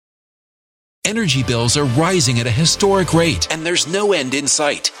energy bills are rising at a historic rate, and there's no end in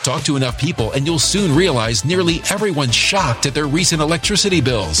sight. Talk to enough people and you'll soon realize nearly everyone's shocked at their recent electricity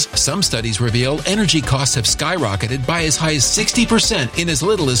bills. Some studies reveal energy costs have skyrocketed by as high as 60% in as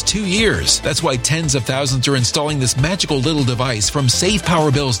little as 2 years. That's why tens of thousands are installing this magical little device from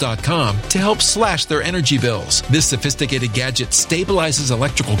SavePowerBills.com to help slash their energy bills. This sophisticated gadget stabilizes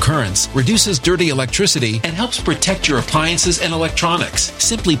electrical currents, reduces dirty electricity, and helps protect your appliances and electronics.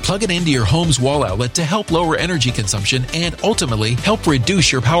 Simply plug it into your home's wall outlet to help lower energy consumption and ultimately help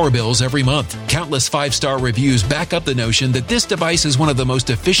reduce your power bills every month. Countless 5-star reviews back up the notion that this device is one of the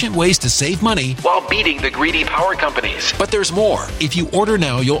most efficient ways to save money while beating the greedy power companies. But there's more. If you order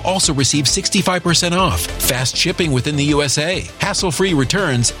now, you'll also receive 65% off, fast shipping within the USA, hassle-free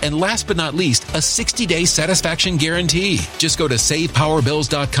returns, and last but not least, a 60-day satisfaction guarantee. Just go to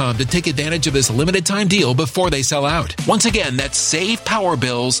SavePowerBills.com to take advantage of this limited time deal before they sell out. Once again, that's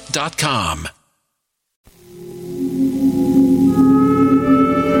SavePowerBills.com.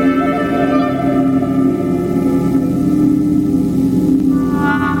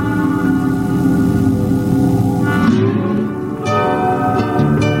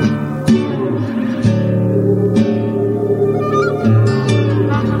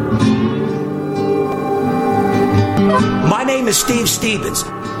 My name is Steve Stevens,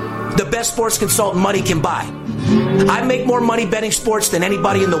 the best sports consultant money can buy. I make more money betting sports than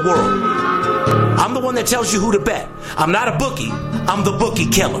anybody in the world. I'm the one that tells you who to bet. I'm not a bookie. I'm the bookie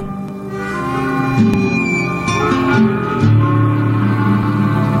killer.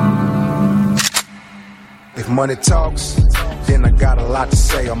 If money talks, then I got a lot to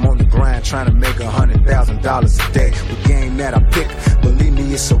say. I'm on the grind trying to make $100,000 a day. The game that I pick, believe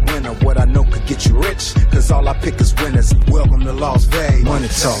me, it's a winner. What I know could get you rich, cause all I pick is winners. Welcome to Las Vegas. Money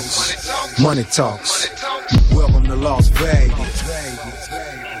talks, money talks. Welcome to Las Vegas.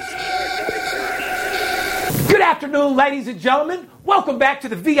 Good afternoon, ladies and gentlemen. Welcome back to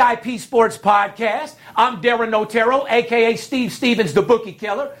the VIP Sports Podcast. I'm Darren Otero, a.k.a. Steve Stevens, the bookie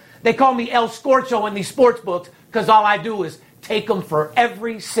killer. They call me El Scorcho in these sports books because all I do is take them for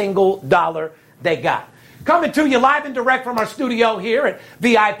every single dollar they got. Coming to you live and direct from our studio here at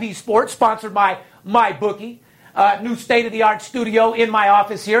VIP Sports, sponsored by MyBookie. New state-of-the-art studio in my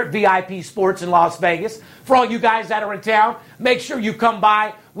office here at VIP Sports in Las Vegas. For all you guys that are in town, make sure you come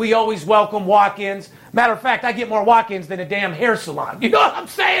by. We always welcome walk-ins. Matter of fact, I get more walk-ins than a damn hair salon. You know what I'm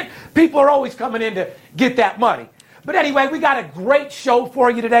saying? People are always coming in to get that money. But anyway, we got a great show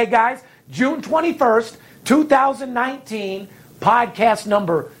for you today, guys. June 21st, 2019, podcast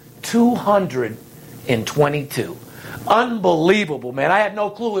number 222. Unbelievable, man. I had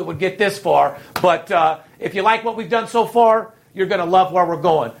no clue it would get this far. But if you like what we've done so far, you're going to love where we're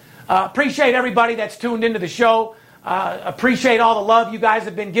going. Appreciate everybody that's tuned into the show. Appreciate all the love you guys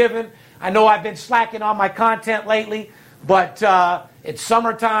have been given. I know I've been slacking on my content lately, but it's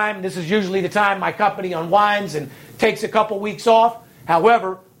summertime. This is usually the time my company unwinds and takes a couple weeks off.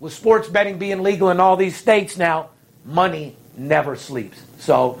 However, with sports betting being legal in all these states now, money never sleeps.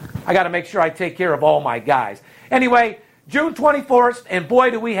 So I got to make sure I take care of all my guys. Anyway, June 24th, and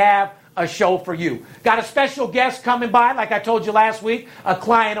boy, do we have a show for you. Got a special guest coming by, like I told you last week, a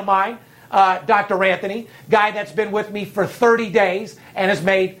client of mine, Dr. Anthony, guy that's been with me for 30 days and has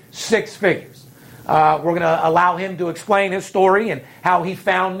made 6 figures. We're going to allow him to explain his story and how he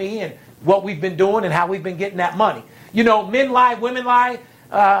found me and what we've been doing and how we've been getting that money. You know, men lie, women lie,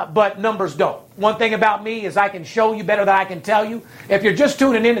 but numbers don't. One thing about me is I can show you better than I can tell you. If you're just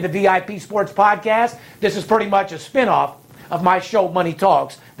tuning into the VIP Sports Podcast, this is pretty much a spinoff of my show, Money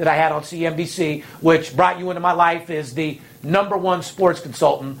Talks, that I had on CNBC, which brought you into my life as the #1 sports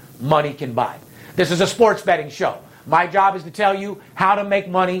consultant money can buy. This is a sports betting show. My job is to tell you how to make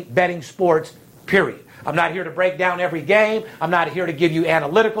money betting sports, period. I'm not here to break down every game. I'm not here to give you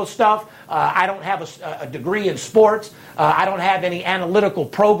analytical stuff. I don't have a degree in sports. I don't have any analytical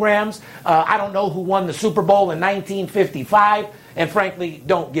programs. I don't know who won the Super Bowl in 1955, and frankly,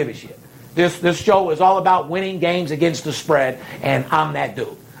 don't give a shit. This show is all about winning games against the spread, and I'm that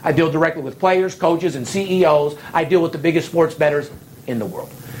dude. I deal directly with players, coaches, and CEOs. I deal with the biggest sports bettors in the world.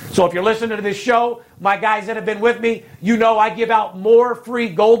 So if you're listening to this show, my guys that have been with me, you know I give out more free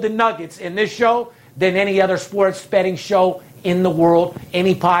golden nuggets in this show than any other sports betting show in the world,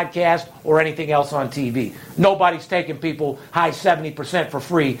 any podcast, or anything else on TV. Nobody's taking people high 70% for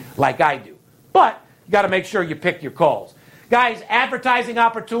free like I do. But you got to make sure you pick your calls. Guys, advertising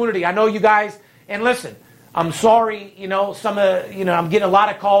opportunity. I know you guys, and listen, I'm sorry, I'm getting a lot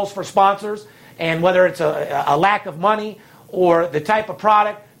of calls for sponsors, and whether it's a lack of money or the type of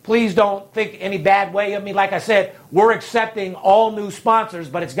product, Please don't think any bad way of me. Like I said, we're accepting all new sponsors,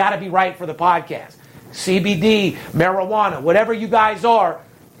 but it's got to be right for the podcast. CBD, marijuana, whatever you guys are,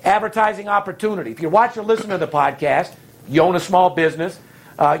 advertising opportunity. If you're watching or listening to the podcast, you own a small business,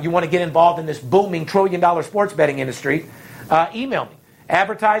 you want to get involved in this booming trillion-dollar sports betting industry, email me.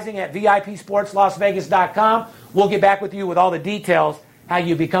 Advertising at VIPSportsLasVegas.com. We'll get back with you with all the details how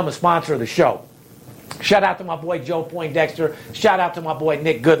you become a sponsor of the show. Shout out to my boy Joe Poindexter. Shout out to my boy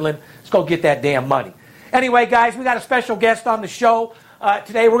Nick Goodland. Let's go get that damn money. Anyway, guys, we got a special guest on the show.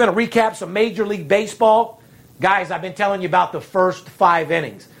 Today we're going to recap some Major League Baseball. Guys, I've been telling you about the first 5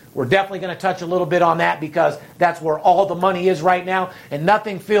 innings. We're definitely going to touch a little bit on that because that's where all the money is right now. And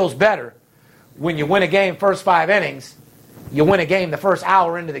nothing feels better when you win a game first 5 innings. You win a game the first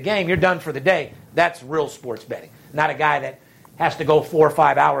hour into the game, you're done for the day. That's real sports betting. Not a guy that has to go 4 or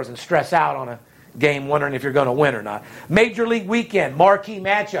 5 hours and stress out on a game wondering if you're going to win or not. Major League Weekend, marquee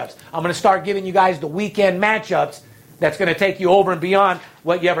matchups. I'm going to start giving you guys the weekend matchups that's going to take you over and beyond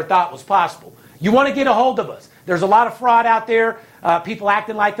what you ever thought was possible. You want to get a hold of us. There's a lot of fraud out there. People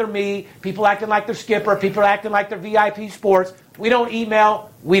acting like they're me. People acting like they're Skipper. People acting like they're VIP Sports. We don't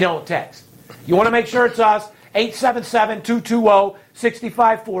email. We don't text. You want to make sure it's us.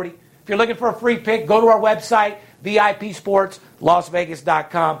 877-220-6540. If you're looking for a free pick, go to our website,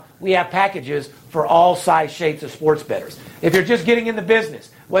 VIPSportsLasVegas.com. We have packages for all size shapes of sports bettors. If you're just getting in the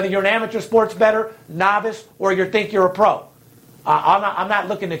business, whether you're an amateur sports bettor, novice, or you think you're a pro, I'm not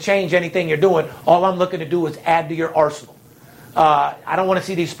looking to change anything you're doing. All I'm looking to do is add to your arsenal. I don't want to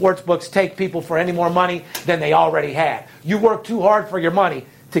see these sports books take people for any more money than they already have. You work too hard for your money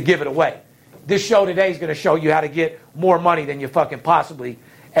to give it away. This show today is going to show you how to get more money than you fucking possibly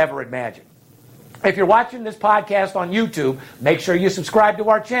ever imagined. If you're watching this podcast on YouTube, make sure you subscribe to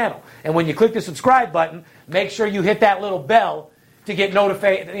our channel. And when you click the subscribe button, make sure you hit that little bell to get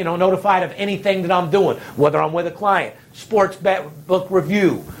notified of anything that I'm doing, whether I'm with a client, sports book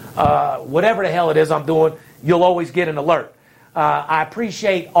review, whatever the hell it is I'm doing, you'll always get an alert. I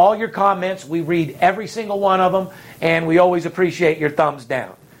appreciate all your comments. We read every single one of them, and we always appreciate your thumbs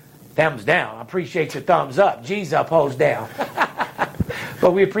down. Thumbs down. I appreciate your thumbs up. G's up, hoes down.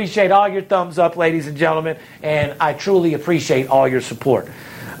 But we appreciate all your thumbs up, ladies and gentlemen, and I truly appreciate all your support.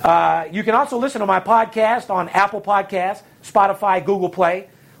 You can also listen to my podcast on Apple Podcasts, Spotify, Google Play,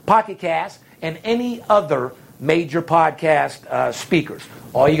 Pocket Cast, and any other major podcast speakers.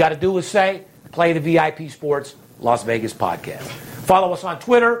 All you got to do is say, play the VIP Sports Las Vegas podcast. Follow us on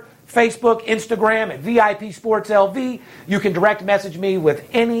Twitter, Facebook, Instagram at VIP Sports LV. You can direct message me with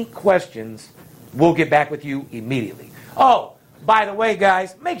any questions. We'll get back with you immediately. Oh, by the way,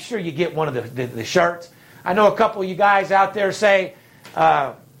 guys, make sure you get one of the shirts. I know a couple of you guys out there say,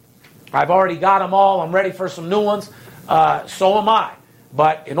 I've already got them all. I'm ready for some new ones. So am I.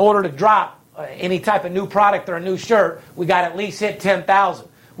 But in order to drop any type of new product or a new shirt, we got to at least hit 10,000.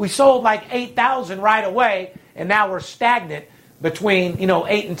 We sold like 8,000 right away, and now we're stagnant between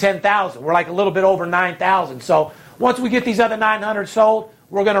 8 and 10,000. We're like a little bit over 9,000. So once we get these other 900 sold,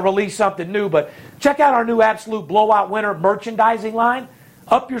 we're going to release something new. But check out our new Absolute Blowout Winner merchandising line.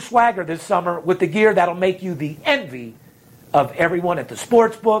 Up your swagger this summer with the gear that'll make you the envy of everyone at the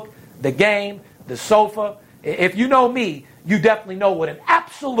sports book, the game, the sofa. If you know me, you definitely know what an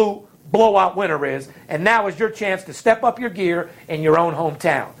absolute blowout winner is. And now is your chance to step up your gear in your own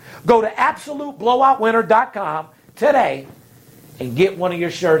hometown. Go to AbsoluteBlowoutWinner.com today and get one of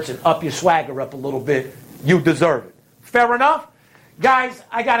your shirts and up your swagger up a little bit. You deserve it. Fair enough? Guys,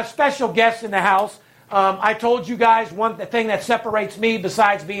 I got a special guest in the house. I told you guys the thing that separates me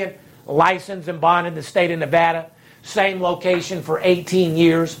besides being licensed and bonded in the state of Nevada, same location for 18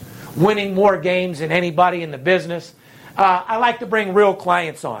 years, winning more games than anybody in the business. I like to bring real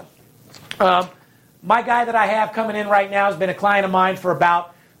clients on. My guy that I have coming in right now has been a client of mine for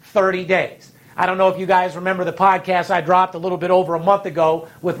about 30 days. I don't know if you guys remember the podcast I dropped a little bit over a month ago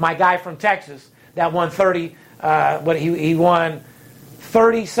with my guy from Texas that won he won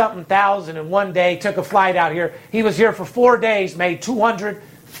 30-something thousand in one day, took a flight out here. He was here for 4 days, made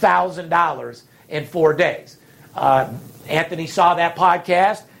 $200,000 in 4 days. Anthony saw that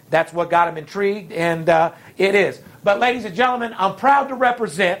podcast. That's what got him intrigued, and it is. But ladies and gentlemen, I'm proud to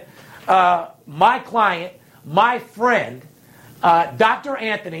represent my client, my friend, Dr.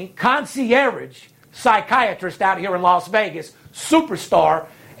 Anthony, concierge psychiatrist out here in Las Vegas, superstar.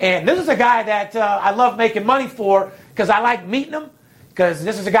 And this is a guy that I love making money for because I like meeting him, because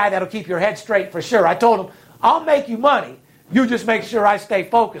this is a guy that'll keep your head straight for sure. I told him, I'll make you money. You just make sure I stay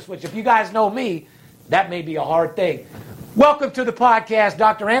focused, which if you guys know me, that may be a hard thing. Welcome to the podcast,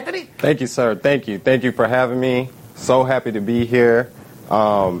 Dr. Anthony. Thank you, sir. Thank you. Thank you for having me. So happy to be here.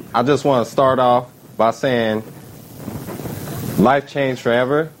 I just want to start off by saying life changed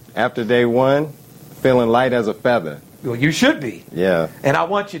forever after day one, feeling light as a feather. Well, you should be. Yeah. And I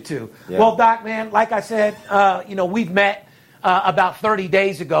want you to. Yeah. Well, Doc, man, like I said, we've met about 30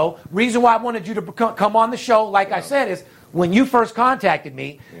 days ago. Reason why I wanted you to come on the show, like I said, is when you first contacted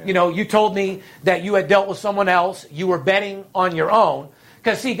me, you told me that you had dealt with someone else. You were betting on your own.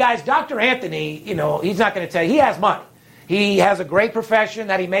 Because, see, guys, Dr. Anthony, he's not going to tell you. He has money. He has a great profession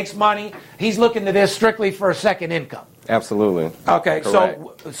that he makes money. He's looking to this strictly for a second income. Absolutely. Okay,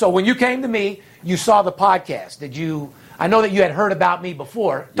 so when you came to me, you saw the podcast. Did you? I know that you had heard about me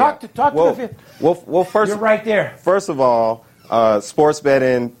before. Talk to me. Well, first, you're right there. First of all, sports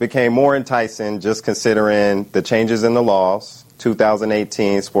betting became more enticing just considering the changes in the laws.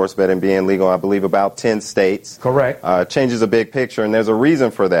 2018, sports betting being legal, I believe, about 10 states. Correct. Changes a big picture, and there's a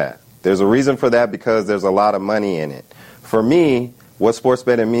reason for that. There's a reason for that because there's a lot of money in it. For me, what sports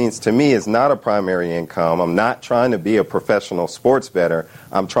betting means to me is not a primary income. I'm not trying to be a professional sports bettor.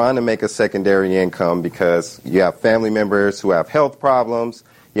 I'm trying to make a secondary income because you have family members who have health problems.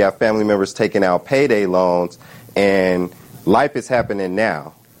 You have family members taking out payday loans, and life is happening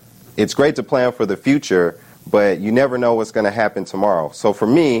now. It's great to plan for the future, but you never know what's going to happen tomorrow. So for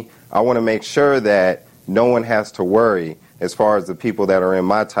me, I want to make sure that no one has to worry as far as the people that are in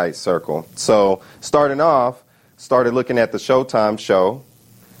my tight circle. So starting off, started looking at the Showtime show,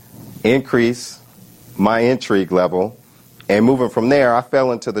 increase my intrigue level, and moving from there, I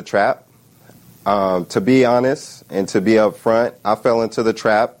fell into the trap. To be honest and to be upfront, I fell into the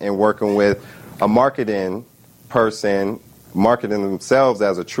trap in working with a marketing person, marketing themselves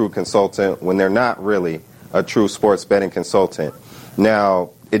as a true consultant when they're not really a true sports betting consultant. Now,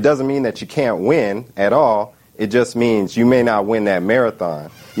 it doesn't mean that you can't win at all. It just means you may not win that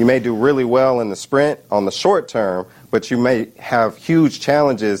marathon. You may do really well in the sprint on the short term, but you may have huge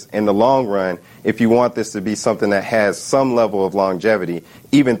challenges in the long run if you want this to be something that has some level of longevity,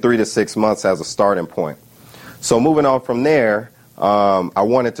 even 3 to 6 months as a starting point. So moving on from there, I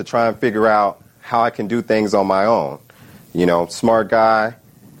wanted to try and figure out how I can do things on my own. Smart guy.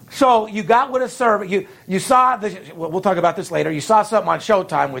 So you got with a server. You saw we'll talk about this later. You saw something on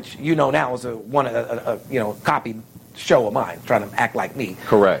Showtime, which now is a copied show of mine, trying to act like me.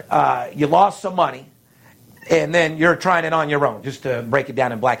 Correct. You lost some money, and then you're trying it on your own, just to break it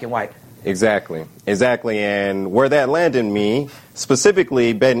down in black and white. Exactly. And where that landed me,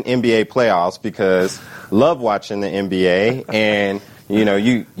 specifically betting NBA playoffs, because love watching the NBA, and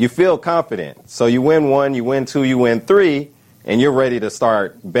you feel confident. So you win 1, you win 2, you win 3. And you're ready to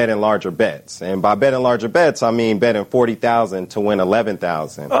start betting larger bets. And by betting larger bets, I mean betting $40,000 to win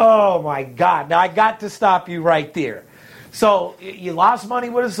 $11,000. Oh, my God. Now, I got to stop you right there. So you lost money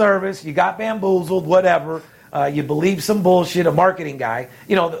with a service. You got bamboozled, whatever. You believe some bullshit, a marketing guy.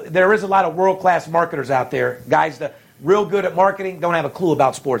 There is a lot of world-class marketers out there. Guys that real good at marketing, don't have a clue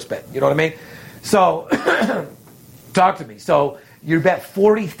about sports betting. You know what I mean? So talk to me. So you bet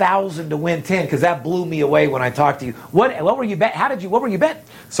 $40,000 to win 10 because that blew me away when I talked to you. What were you bet? What were you betting?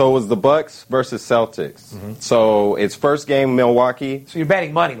 So it was the Bucks versus Celtics. Mm-hmm. So it's first game Milwaukee. So you're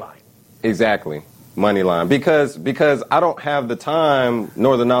betting money line. Exactly, money line because I don't have the time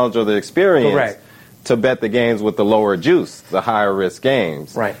nor the knowledge or the experience. Correct. To bet the games with the lower juice, the higher risk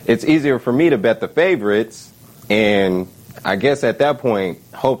games. Right. It's easier for me to bet the favorites, and I guess at that point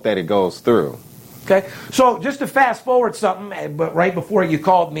hope that it goes through. Okay, so just to fast forward something, but right before you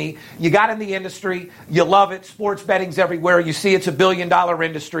called me, you got in the industry, you love it, sports betting's everywhere, you see it's $1 billion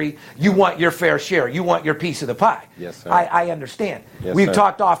industry, you want your fair share, you want your piece of the pie. Yes, sir. I understand. Yes, We've sir.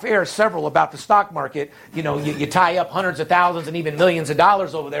 talked off air several about the stock market. You tie up hundreds of thousands and even millions of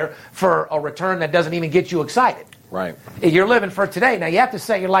dollars over there for a return that doesn't even get you excited. Right. You're living for today. Now, you have to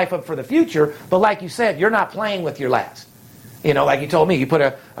set your life up for the future, but like you said, you're not playing with your last. Like you told me, you put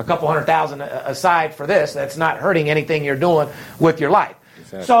a couple $100,000 aside for this. That's not hurting anything you're doing with your life.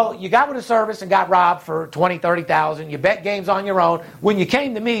 Exactly. So you got with a service and got robbed for $20,000, $30,000. You bet games on your own. When you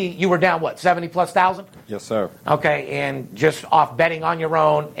came to me, you were down, what, 70+ thousand? Yes, sir. Okay, and just off betting on your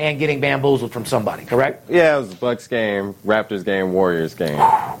own and getting bamboozled from somebody, correct? Yeah, it was Bucks game, Raptors game, Warriors game.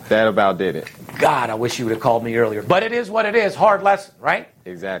 That about did it. God, I wish you would have called me earlier. But it is what it is. Hard lesson, right?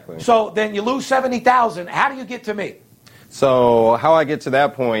 Exactly. So then you lose $70,000. How do you get to me? So how I get to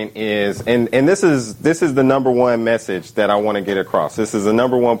that point is, and this is the number one message that I want to get across. This is the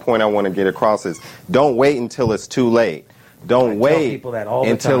number one point I want to get across is don't wait until it's too late. Don't wait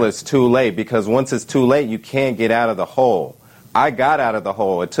until it's too late, because once it's too late, you can't get out of the hole. I got out of the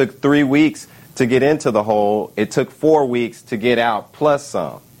hole. It took 3 weeks to get into the hole. It took 4 weeks to get out plus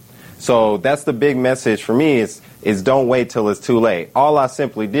some. So that's the big message for me is is don't wait till it's too late. All I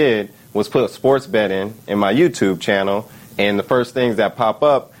simply did was put sports betting in my YouTube channel, and the first things that pop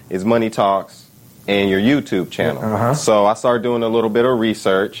up is Money Talks and your YouTube channel. So I started doing a little bit of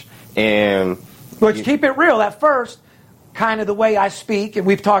research, and which, keep it real, at first, kind of the way I speak, and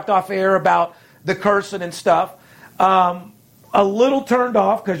we've talked off air about the cursing and stuff, a little turned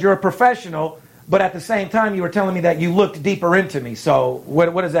off because you're a professional, but at the same time you were telling me that you looked deeper into me. So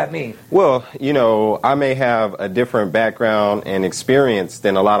what does that mean? Well, you know, I may have a different background and experience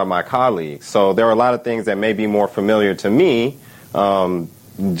than a lot of my colleagues. So there are a lot of things that may be more familiar to me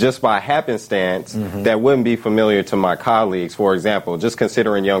just by happenstance that wouldn't be familiar to my colleagues, for example, just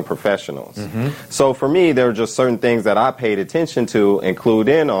considering young professionals. So for me, there are just certain things that I paid attention to and clued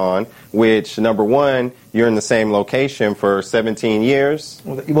in on, which, number one, you're in the same location for 17 years.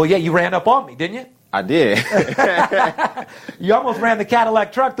 Well, yeah, you ran up on me, didn't you? I did. You almost ran the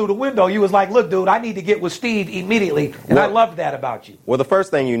Cadillac truck through the window. You was like, look, dude, I need to get with Steve immediately. And I loved that about you. Well, the first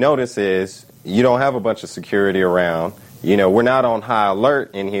thing you notice is you don't have a bunch of security around. You know, we're not on high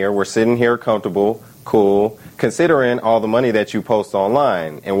alert in here. We're sitting here comfortable, cool, considering all the money that you post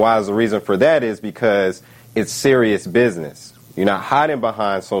online. And why is the reason for that is because it's serious business. You're not hiding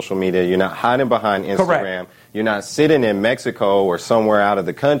behind social media. You're not hiding behind Instagram. Correct. You're not sitting in Mexico or somewhere out of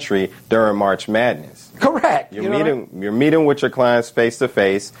the country during March Madness. Correct. You're meeting with your clients face to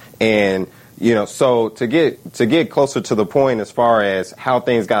face, and you know, so to get closer to the point as far as how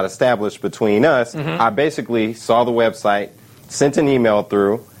things got established between us, I basically saw the website, sent an email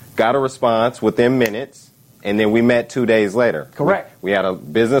through, got a response within minutes, and then we met 2 days later. Correct. We had a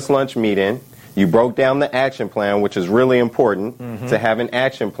business lunch meeting. You broke down the action plan, which is really important to have an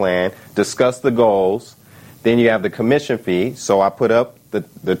action plan, discuss the goals. Then you have the commission fee. So I put up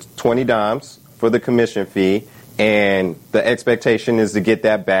the 20 dimes for the commission fee, and the expectation is to get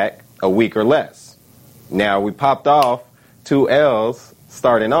that back a week or less. Now, we popped off 2 L's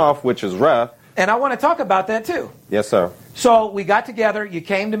starting off, which is rough. And I want to talk about that, too. Yes, sir. So we got together. You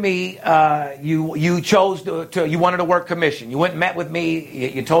came to me. You chose to you wanted to work commission. You went and met with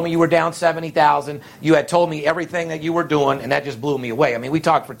me. You told me you were down $70,000. You had told me everything that you were doing, and that just blew me away. I mean, we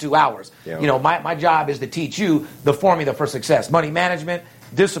talked for 2 hours. Yeah. You know, my job is to teach you the formula for success: money management,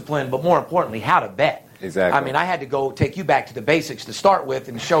 discipline, but more importantly, how to bet. Exactly. I mean, I had to go take you back to the basics to start with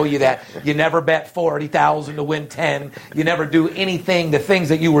and show you that you never bet $40,000 to win 10. You never do anything. The things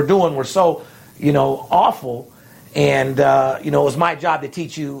that you were doing were so, you know, awful. And, you know, it was my job to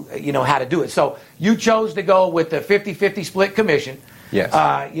teach you, you know, how to do it. So you chose to go with the 50-50 split commission.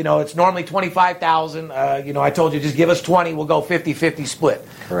 Yes. You know, it's normally $25,000. You know, I told you just give us 20, we'll go 50-50 split.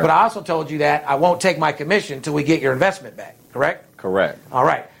 Correct. But I also told you that I won't take my commission until we get your investment back. Correct? Correct. All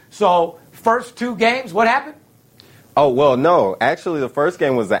right. So first 2 games, what happened? Oh, well, no. Actually, the first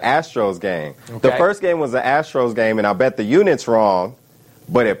game was the Astros game. Okay. The first game was the Astros game, and I bet the units wrong,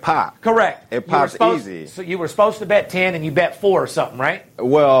 but it popped. Correct. It popped easy. So you were supposed to bet 10 and you bet 4 or something, right?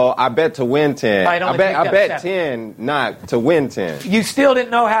 Well, I bet to win 10. I bet 10, not to win 10. You still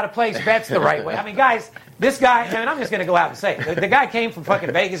didn't know how to place bets the right way. I mean, guys, this guy, I mean, I'm just going to go out and say it. The guy came from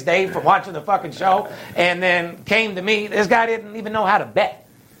fucking Vegas, Dave, from watching the fucking show, and then came to me. This guy didn't even know how to bet.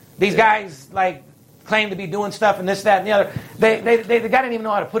 These guys, like, claim to be doing stuff and this, that, and the other. The guy didn't even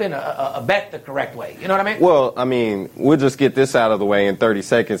know how to put in a bet the correct way. You know what I mean? Well, I mean, we'll just get this out of the way in 30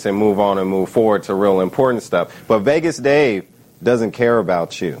 seconds and move on and move forward to real important stuff. But Vegas Dave doesn't care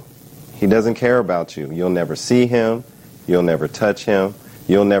about you. He doesn't care about you. You'll never see him. You'll never touch him.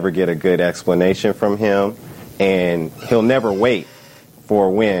 You'll never get a good explanation from him. And he'll never wait for a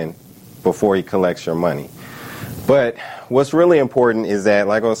win before he collects your money. But what's really important is that,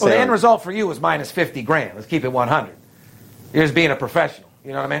 like I was saying... Well, the end result for you was minus 50 grand. Let's keep it 100. You're just being a professional.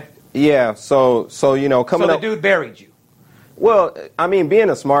 You know what I mean? Yeah, so you know, coming up... So the dude buried you. Well, I mean, being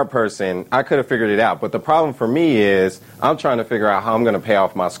a smart person, I could have figured it out. But the problem for me is I'm trying to figure out how I'm going to pay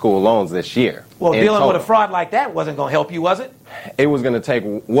off my school loans this year. Well, dealing with a fraud like that wasn't going to help you, was it? It was going to take...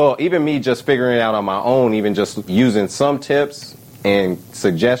 Well, even me just figuring it out on my own, even just using some tips and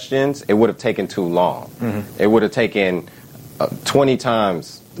suggestions, it would have taken too long. It would have taken 20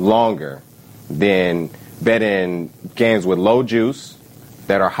 times longer than betting games with low juice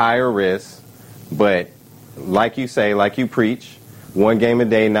that are higher risk, but like you say, like you preach, 1 game a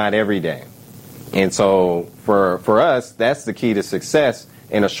day, not every day. And so for us, that's the key to success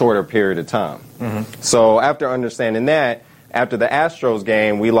in a shorter period of time. So after understanding that, after the Astros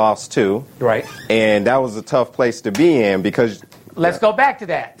game, we lost 2. Right. And that was a tough place to be in because... Let's go back to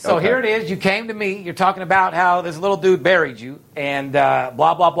that. So Okay. here it is. You came to me. You're talking about how this little dude buried you and blah,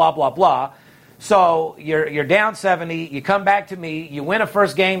 blah, blah, blah, blah. So you're down 70. You come back to me. You win a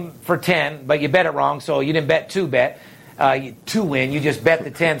first game for 10, but you bet it wrong. So you didn't bet 2-bet. To win, you just bet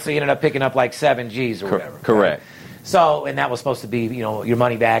the 10, so you ended up picking up like 7 G's or whatever. Correct. Right? So, and that was supposed to be, your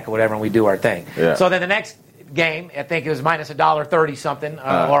money back or whatever, and we do our thing. Yeah. So then the next game, I think it was minus $1.30 something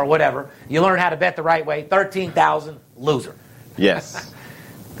or whatever. You learn how to bet the right way. 13,000, loser. Yes.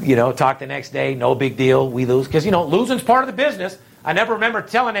 Talk the next day, no big deal, we lose. Because, losing's part of the business. I never remember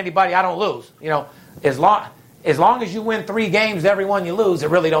telling anybody I don't lose. As long as you win 3 games, every one you lose, it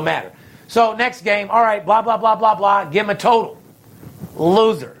really don't matter. So next game, all right, blah, blah, blah, blah, blah, give him a total.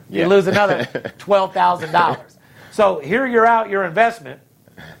 Loser. You lose another $12,000. So here you're out your investment,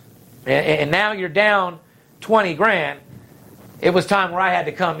 and now you're down 20 grand. It was time where I had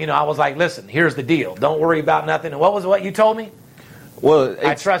to come, I was like, listen, here's the deal. Don't worry about nothing. And what you told me? Well,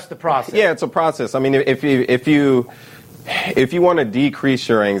 I trust the process. Yeah, it's a process. I mean, if you want to decrease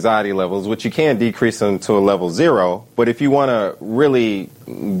your anxiety levels, which you can decrease them to a level 0, but if you want to really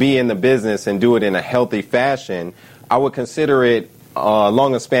be in the business and do it in a healthy fashion, I would consider it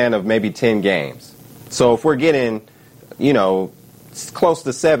along a span of maybe 10 games. So if we're getting, close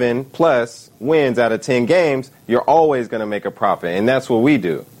to 7 plus wins out of 10 games, you're always going to make a profit. And that's what we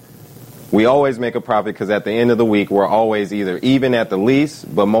do. We always make a profit because at the end of the week, we're always either even at the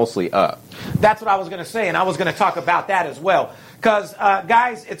least, but mostly up. That's what I was going to say, and I was going to talk about that as well. Because,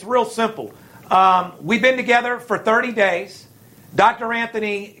 guys, it's real simple. We've been together for 30 days. Dr.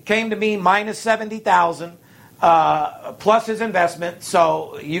 Anthony came to me minus 70,000 plus his investment.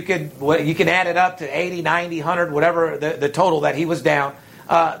 So you can add it up to 80, 90, 100, whatever the total that he was down.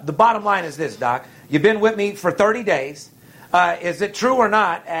 The bottom line is this, Doc. You've been with me for 30 days. Is it true or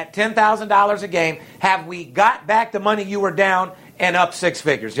not, at $10,000 a game, have we got back the money you were down and up 6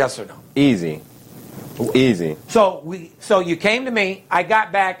 figures, yes or no? Easy. So you came to me, I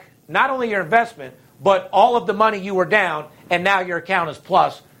got back not only your investment, but all of the money you were down, and now your account is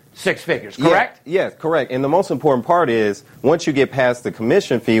plus 6 figures, correct? Yes, correct. And the most important part is, once you get past the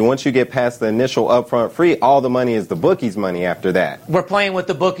commission fee, once you get past the initial upfront fee, all the money is the bookie's money after that. We're playing with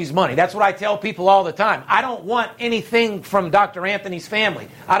the bookie's money. That's what I tell people all the time. I don't want anything from Dr. Anthony's family.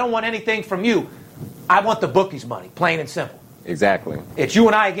 I don't want anything from you. I want the bookie's money, plain and simple. Exactly. It's you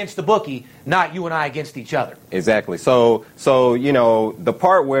and I against the bookie, not you and I against each other. Exactly. So the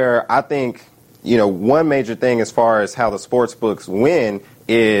part where I think, one major thing as far as how the sports books win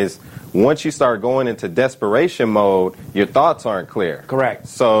is once you start going into desperation mode, your thoughts aren't clear. Correct.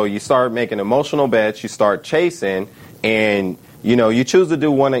 So you start making emotional bets, you start chasing, and, you choose to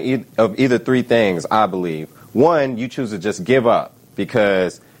do one of either 3 things, I believe. One, you choose to just give up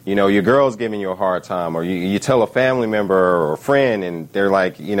because, your girl's giving you a hard time, or you tell a family member or a friend, and they're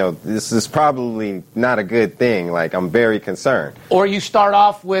like, this is probably not a good thing. Like, I'm very concerned. Or you start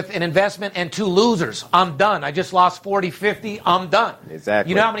off with an investment and 2 losers. I'm done. I just lost 40, 50. I'm done.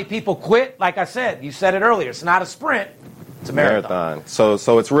 Exactly. You know how many people quit? Like I said, you said it earlier. It's not a sprint. It's a marathon. So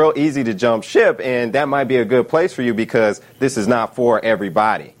it's real easy to jump ship, and that might be a good place for you because this is not for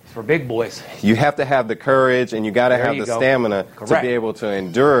everybody. For big boys. You have to have the courage and you got to have the stamina to be able to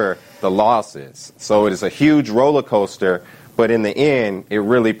endure the losses. So it is a huge roller coaster, but in the end, it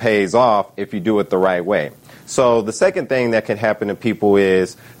really pays off if you do it the right way. So the second thing that can happen to people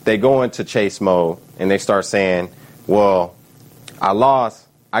is they go into chase mode and they start saying, well, I lost.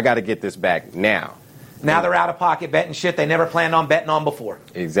 I got to get this back now. Now they're out of pocket betting shit they never planned on betting on before.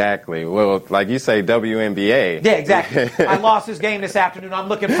 Exactly. Well, like you say, WNBA. Yeah, exactly. I lost this game this afternoon. I'm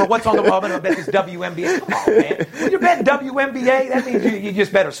looking for what's on the web, and I bet this WNBA. Come on, man. When you're betting WNBA, that means you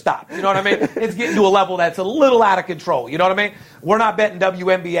just better stop. You know what I mean? It's getting to a level that's a little out of control. You know what I mean? We're not betting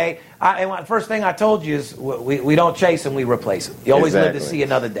WNBA. And first thing I told you is we don't chase them, we replace them. You always live to see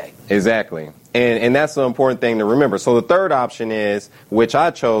another day. Exactly. And that's the important thing to remember. So the third option is, which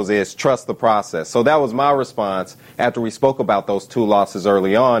I chose, is trust the process. So that was my response after we spoke about those 2 losses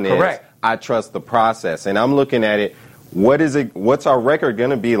early on. Correct. Is I trust the process. And I'm looking at it, what's our record going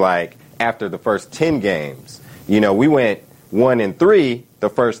to be like after the first 10 games? We went 1-3 the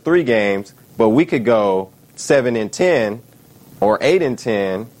first 3 games, but we could go 7-10 or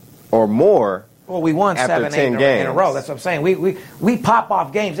 8-10 or more. Well, we won 7, 8 in a row. That's what I'm saying. We pop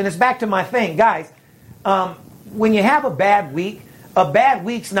off games. And it's back to my thing. Guys, when you have a bad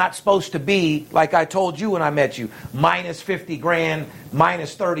week's not supposed to be, like I told you when I met you, minus 50 grand,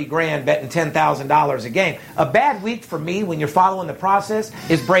 minus 30 grand, betting $10,000 a game. A bad week for me, when you're following the process,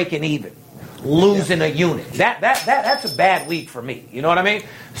 is breaking even, losing a unit. That's a bad week for me. You know what I mean?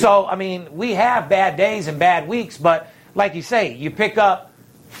 So, we have bad days and bad weeks, but like you say, you pick up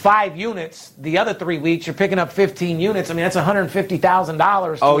 5 units. The other 3 weeks, you're picking up 15 units. I mean, that's $150,000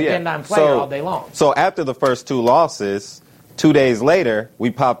 to a 10-9 player all day long. So after the first 2 losses, 2 days later, we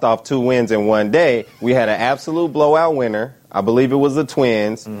popped off 2 wins in one day. We had an absolute blowout winner. I believe it was the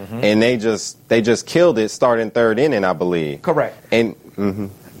Twins, and they just killed it starting 3rd inning, I believe. Correct. And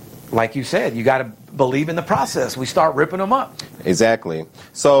like you said, you got to believe in the process. We start ripping them up. Exactly.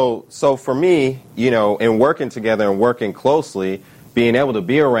 So for me, in working together and working closely, being able to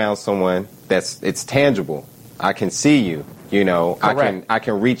be around someone it's tangible. I can see you. I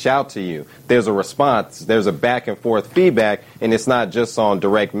can reach out to you. There's a response. There's a back and forth feedback, and it's not just on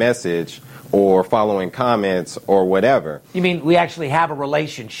direct message or following comments or whatever. You mean we actually have a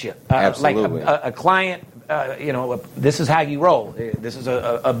relationship? Absolutely. Like a client, this is how you roll. This is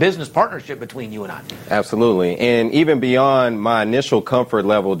a business partnership between you and I. Absolutely. And even beyond my initial comfort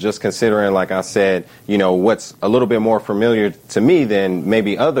level, just considering, like I said, what's a little bit more familiar to me than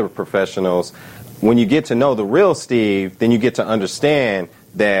maybe other professionals, when you get to know the real Steve, then you get to understand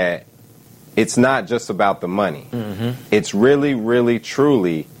that it's not just about the money. It's really, really,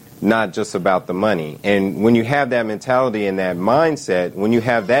 truly not just about the money. And when you have that mentality and that mindset, when you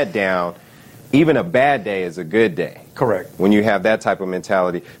have that down, even a bad day is a good day. Correct. When you have that type of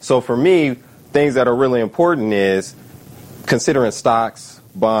mentality. So for me, things that are really important is considering stocks,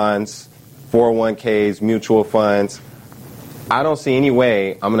 bonds, 401ks, mutual funds. I don't see any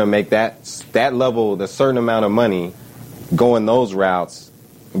way I'm going to make that level, the certain amount of money, going those routes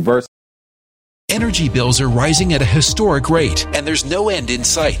versus. Energy bills are rising at a historic rate, and there's no end in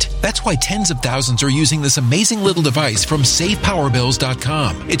sight. That's why tens of thousands are using this amazing little device from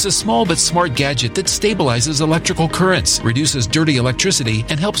SavePowerBills.com. It's a small but smart gadget that stabilizes electrical currents, reduces dirty electricity,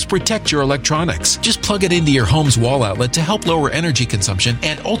 and helps protect your electronics. Just plug it into your home's wall outlet to help lower energy consumption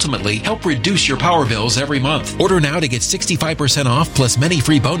and ultimately help reduce your power bills every month. Order now to get 65% off plus many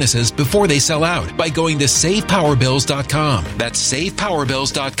free bonuses before they sell out by going to SavePowerBills.com. That's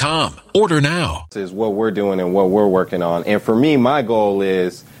SavePowerBills.com. Order now. This is what we're doing and what we're working on. And for me, my goal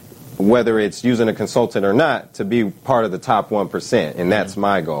is, whether it's using a consultant or not, to be part of the top 1%. And that's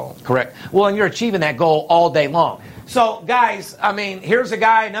my goal. Correct. Well, and you're achieving that goal all day long. So, guys, here's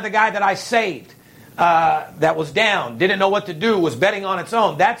another guy that I saved that was down, didn't know what to do, was betting on its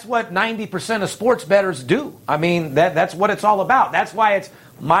own. That's what 90% of sports bettors do. That's what it's all about. That's why it's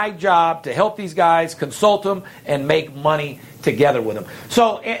my job to help these guys, consult them, and make money together with them.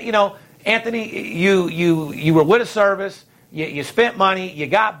 So, Anthony, you were with a service, you spent money, you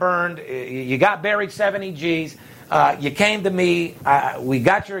got burned, you got buried 70 G's, you came to me, we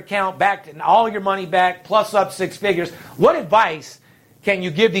got your account back, and all your money back, plus up 6 figures. What advice can you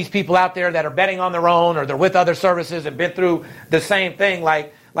give these people out there that are betting on their own, or they're with other services and been through the same thing,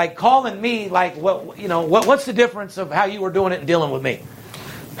 like calling me, what's the difference of how you were doing it and dealing with me?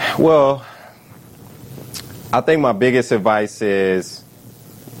 Well, I think my biggest advice is,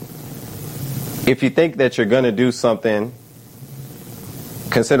 if you think that you're going to do something,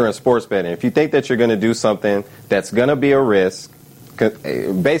 considering sports betting, if you think that you're going to do something that's going to be a risk,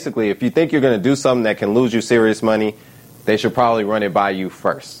 basically, if you think you're going to do something that can lose you serious money, they should probably run it by you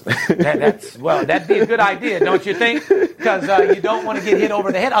first. That'd be a good idea, don't you think? Because you don't want to get hit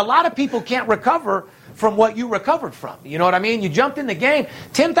over the head. A lot of people can't recover from what you recovered from. You know what I mean? You jumped in the game.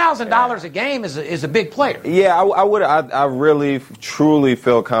 $10,000 a game is a big player. Yeah, I really, truly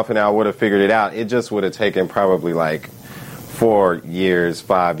feel confident I would have figured it out. It just would have taken probably 4 years,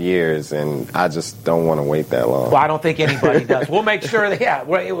 5 years, and I just don't want to wait that long. Well, I don't think anybody does. We'll make sure that,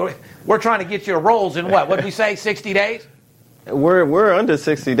 we're trying to get your rolls in what did we say, 60 days? We're under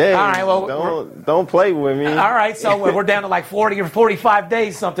 60 days. All right, well, don't play with me. All right, so we're down to 40 or 45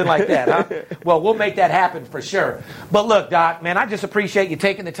 days, something like that, huh? Well, we'll make that happen for sure. But look, Doc, man, I just appreciate you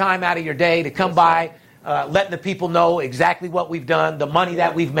taking the time out of your day to come by, letting the people know exactly what we've done, the money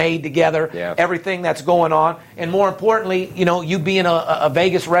that we've made together, everything that's going on, and more importantly, you being a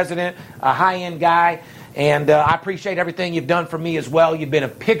Vegas resident, a high-end guy. And I appreciate everything you've done for me as well. You've been a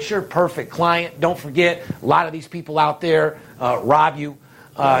picture-perfect client. Don't forget, a lot of these people out there rob you.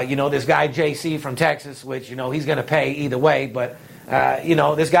 This guy, JC from Texas, which, he's going to pay either way. But,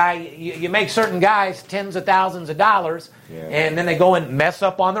 this guy, you make certain guys tens of thousands of dollars, and then they go and mess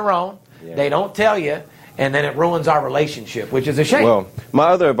up on their own. Yeah. They don't tell you, and then it ruins our relationship, which is a shame. Well, my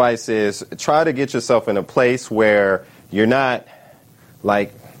other advice is try to get yourself in a place where you're not,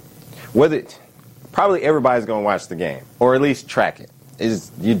 probably everybody's going to watch the game, or at least track it.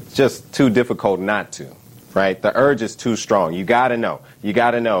 It's just too difficult not to, right? The urge is too strong. You got to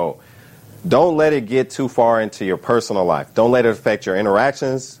know. Don't let it get too far into your personal life. Don't let it affect your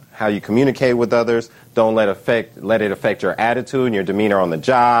interactions, how you communicate with others. Don't let it affect your attitude and your demeanor on the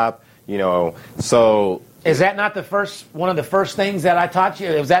job. So. Is that not one of the first things that I taught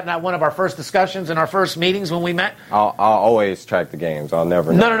you? Was that not one of our first discussions in our first meetings when we met? I'll always track the games. I'll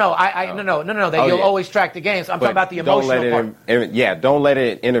never. No. You'll always track the games. I'm talking about the emotional part. Don't let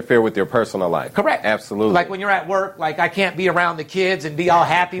it interfere with your personal life. Correct. Absolutely. Like when you're at work, like I can't be around the kids and be all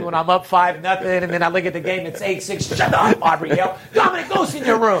happy when I'm up 5-0, and then I look at the game, it's 8-6. Shut up, Aubrey Hill. Dominic, go sit in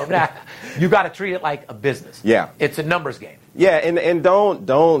your room. Nah, you got to treat it like a business. Yeah. It's a numbers game. Yeah, and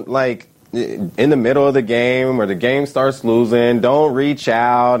don't like. In the middle of the game or the game starts losing, don't reach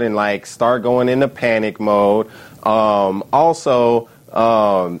out and like start going into panic mode. Also,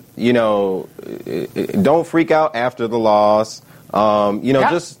 don't freak out after the loss.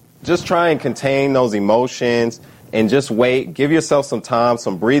 Just try and contain those emotions and just wait. Give yourself some time,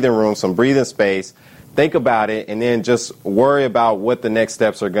 some breathing room, some breathing space. Think about it, and then just worry about what the next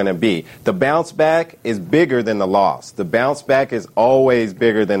steps are going to be. The bounce back is bigger than the loss. The bounce back is always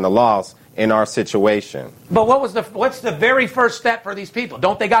bigger than the loss in our situation. But what's the very first step for these people?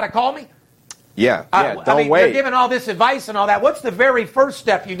 Don't they got to call me? Yeah. Don't wait. They're giving all this advice and all that. What's the very first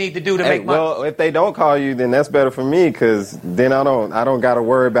step you need to do to make money? Well, if they don't call you, then that's better for me because then I don't got to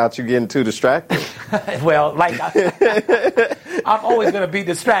worry about you getting too distracted. Well, I'm always going to be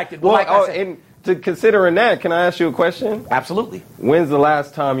distracted. But I said, and to considering that, can I ask you a question? Absolutely. When's the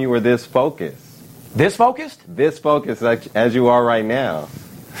last time you were this focused? This focused? This focused as you are right now.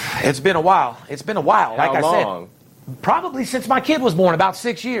 It's been a while. How long? Probably since my kid was born, about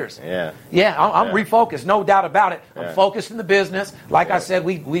 6 years. Yeah. Yeah, I'm refocused, no doubt about it. I'm focused in the business. Like I said,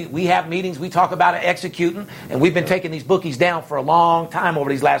 we have meetings, we talk about it, executing, and we've been taking these bookies down for a long time over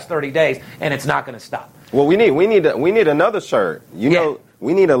these last 30 days, and it's not going to stop. Well, we need another shirt.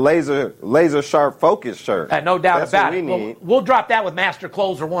 We need a laser sharp focus shirt. No doubt about it. What we need. We'll drop that with Master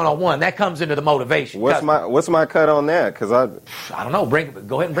Closer 101. That comes into the motivation. What's my cut on that? Because I don't know.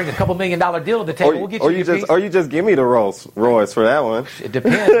 Go ahead and bring a $2 million deal to the table. We'll get you. Or you just give me the Rolls Royce for that one. It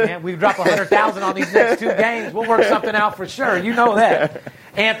depends, man. We drop 100,000 on these next 2 games. We'll work something out for sure. You know that.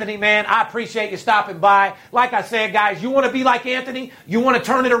 Anthony, man, I appreciate you stopping by. Like I said, guys, you want to be like Anthony? You want to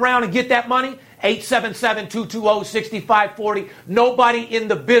turn it around and get that money? 877-220-6540. Nobody in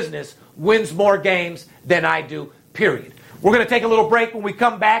the business wins more games than I do, period. We're going to take a little break. When we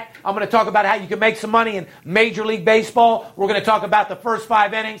come back, I'm going to talk about how you can make some money in Major League Baseball. We're going to talk about the first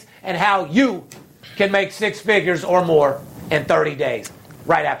 5 innings and how you can make 6 figures or more in 30 days.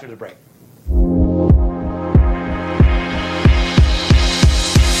 Right after the break.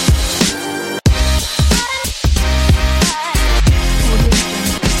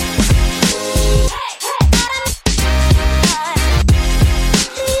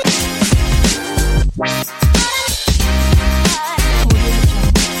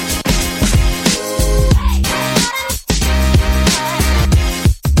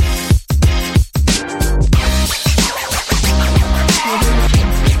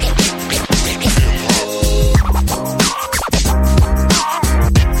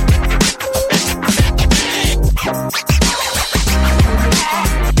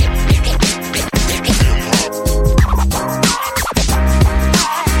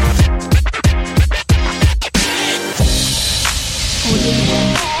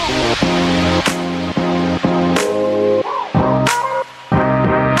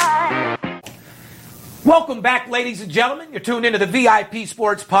 Welcome back, ladies and gentlemen. You're tuned into the VIP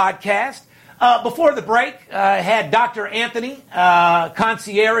Sports Podcast. Before the break, I had Dr. Anthony,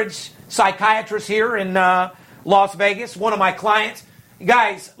 concierge psychiatrist here in Las Vegas, one of my clients.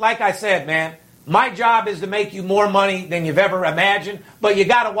 Guys, like I said, man, my job is to make you more money than you've ever imagined, but you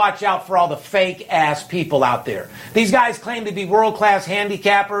got to watch out for all the fake-ass people out there. These guys claim to be world-class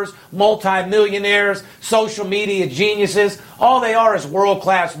handicappers, multi-millionaires, social media geniuses. All they are is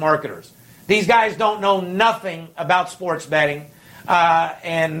world-class marketers. These guys don't know nothing about sports betting,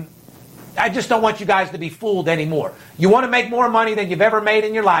 and I just don't want you guys to be fooled anymore. You want to make more money than you've ever made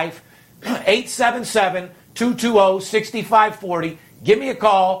in your life, 877-220-6540. Give me a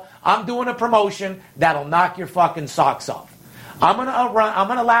call. I'm doing a promotion that'll knock your fucking socks off. I'm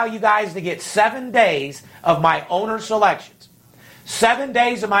gonna allow you guys to get 7 days of my owner selections. 7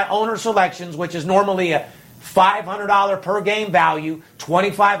 days of my owner selections, which is normally a $500 per game value,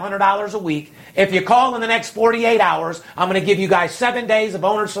 $2,500 a week. If you call in the next 48 hours, I'm going to give you guys 7 days of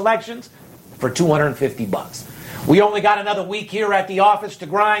owner selections for $250. We only got another week here at the office to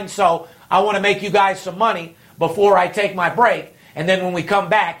grind, so I want to make you guys some money before I take my break. And then when we come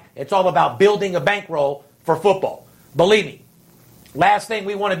back, it's all about building a bankroll for football. Believe me, last thing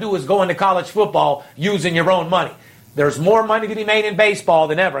we want to do is go into college football using your own money. There's more money to be made in baseball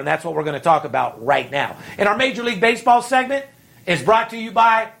than ever, and that's what we're going to talk about right now. And our Major League Baseball segment is brought to you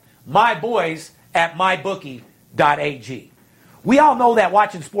by my boys at mybookie.ag. We all know that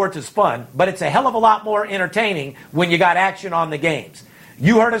watching sports is fun, but it's a hell of a lot more entertaining when you got action on the games.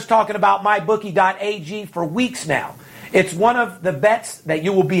 You heard us talking about mybookie.ag for weeks now. It's one of the bets that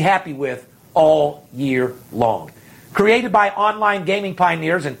you will be happy with all year long. Created by online gaming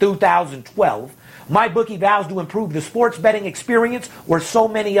pioneers in 2012, MyBookie vows to improve the sports betting experience where so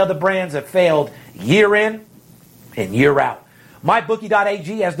many other brands have failed year in and year out.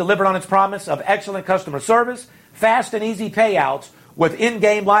 MyBookie.ag has delivered on its promise of excellent customer service, fast and easy payouts with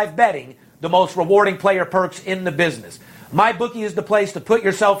in-game live betting, the most rewarding player perks in the business. MyBookie is the place to put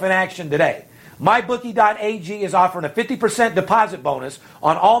yourself in action today. MyBookie.ag is offering a 50% deposit bonus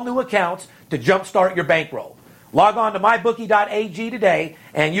on all new accounts to jumpstart your bankroll. Log on to MyBookie.ag today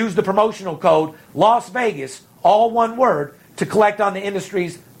and use the promotional code LASVEGAS, all one word, to collect on the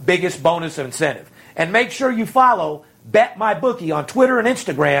industry's biggest bonus incentive. And make sure you follow Bet MyBookie on Twitter and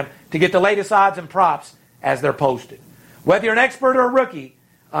Instagram to get the latest odds and props as they're posted. Whether you're an expert or a rookie,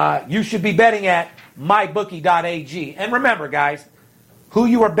 you should be betting at MyBookie.ag. And remember, guys, who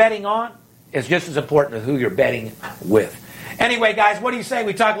you are betting on is just as important as who you're betting with. Anyway, guys, what do you say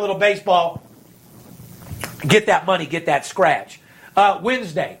we talk a little baseball? Get that money, get that scratch.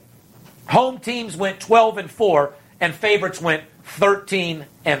 Wednesday, home teams went 12-4, and favorites went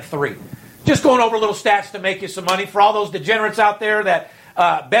 13-3. Just going over little stats to make you some money. For all those degenerates out there that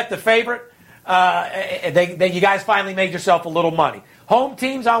bet the favorite, you guys finally made yourself a little money. Home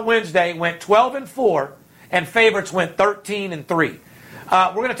teams on Wednesday went 12-4, and favorites went 13-3.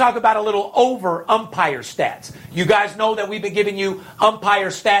 We're going to talk about a little over umpire stats. You guys know that we've been giving you umpire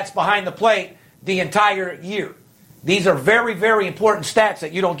stats behind the plate the entire year. These are very, very important stats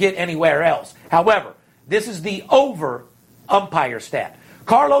that you don't get anywhere else. However, this is the over umpire stat.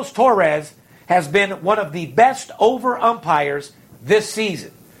 Carlos Torres has been one of the best over umpires this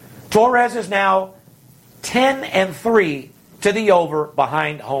season. Torres is now 10-3 to the over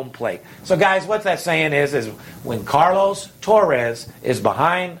behind home plate. So, guys, what that saying is when Carlos Torres is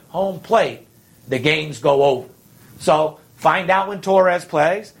behind home plate, the games go over. So, find out when Torres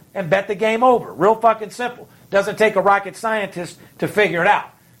plays and bet the game over. Real fucking simple. Doesn't take a rocket scientist to figure it out.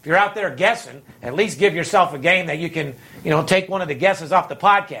 If you're out there guessing, at least give yourself a game that you can, take one of the guesses off the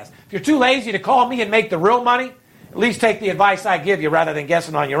podcast. If you're too lazy to call me and make the real money, at least take the advice I give you rather than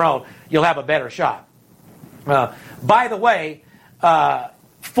guessing on your own. You'll have a better shot. By the way,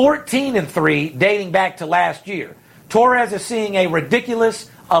 14-3 dating back to last year. Torres is seeing a ridiculous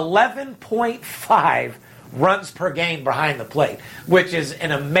 11.5 runs per game behind the plate, which is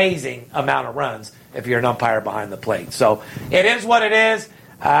an amazing amount of runs if you're an umpire behind the plate. So it is what it is.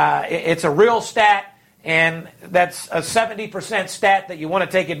 It's a real stat, and that's a 70% stat that you want to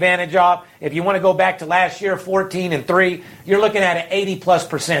take advantage of. If you want to go back to last year, 14-3, you're looking at an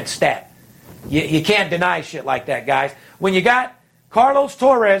 80+% stat. You can't deny shit like that, guys. When you got Carlos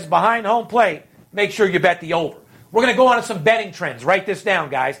Torres behind home plate, make sure you bet the over. We're going to go on to some betting trends. Write this down,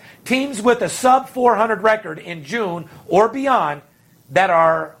 guys. Teams with a sub-400 record in June or beyond that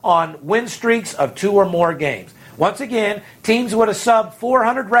are on win streaks of 2 or more games. Once again, teams with a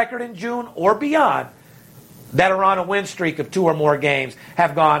sub-400 record in June or beyond that are on a win streak of 2 or more games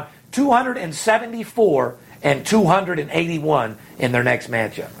have gone 274 and 281 in their next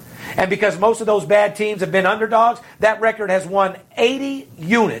matchup. And because most of those bad teams have been underdogs, that record has won 80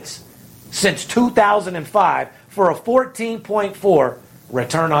 units since 2005 for a 14.4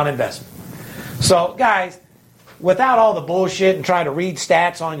 return on investment. So, guys, without all the bullshit and trying to read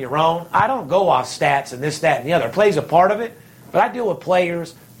stats on your own, I don't go off stats and this, that, and the other. It plays a part of it, but I deal with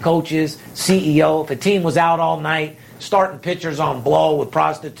players, coaches, CEO. If a team was out all night, starting pitchers on blow with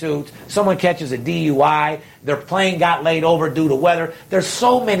prostitutes, someone catches a DUI, their plane got laid over due to weather. There's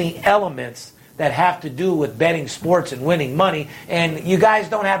so many elements that have to do with betting sports and winning money, and you guys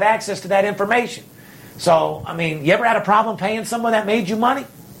don't have access to that information. So, you ever had a problem paying someone that made you money?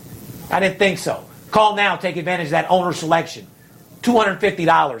 I didn't think so. Call now, take advantage of that owner selection.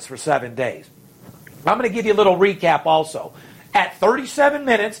 $250 for 7 days. I'm going to give you a little recap also. At 37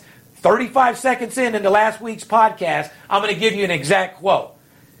 minutes, 35 seconds into last week's podcast, I'm going to give you an exact quote.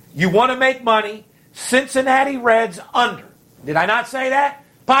 You want to make money, Cincinnati Reds under. Did I not say that?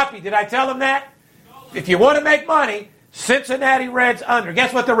 Poppy, did I tell him that? If you want to make money, Cincinnati Reds under.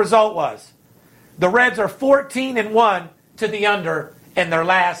 Guess what the result was? The Reds are 14-1 to the under in their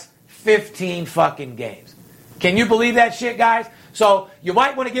last 15 fucking games. Can you believe that shit, guys? So you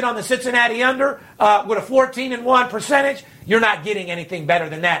might want to get on the Cincinnati under with a 14-1 percentage. You're not getting anything better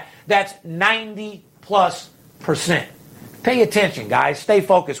than that. That's 90+% Pay attention, guys. Stay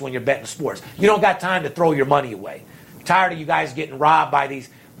focused when you're betting sports. You don't got time to throw your money away. I'm tired of you guys getting robbed by these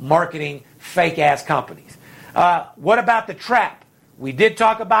marketing fake-ass companies. What about the trap? We did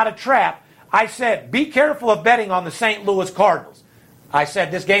talk about a trap. I said, be careful of betting on the St. Louis Cardinals. I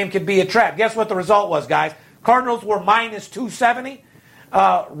said this game could be a trap. Guess what the result was, guys? Cardinals were minus 270.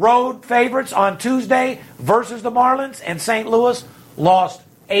 Road favorites on Tuesday versus the Marlins, and St. Louis lost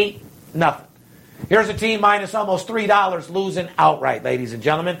 8-0. Here's a team minus almost $3 losing outright, ladies and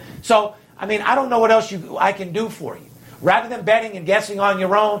gentlemen. So, I mean, I don't know what else I can do for you. Rather than betting and guessing on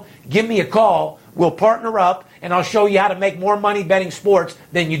your own, give me a call. We'll partner up, and I'll show you how to make more money betting sports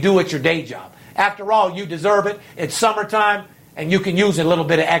than you do at your day job. After all, you deserve it. It's summertime, and you can use a little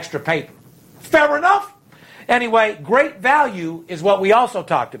bit of extra paper. Fair enough? Anyway, great value is what we also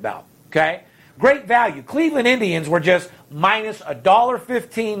talked about, okay? Great value. Cleveland Indians were just minus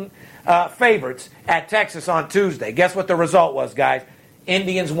 $1.15 favorites at Texas on Tuesday. Guess what the result was, guys?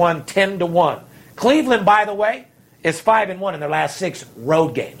 Indians won 10-1. Cleveland, by the way, is 5-1 in their last 6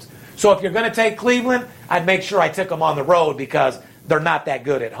 road games. So if you're going to take Cleveland, I'd make sure I took them on the road because they're not that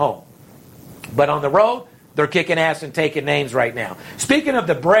good at home. But on the road, they're kicking ass and taking names right now. Speaking of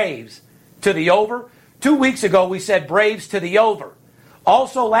the Braves to the over, 2 weeks ago we said Braves to the over.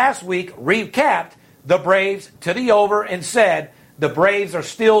 Also last week, recapped the Braves to the over and said the Braves are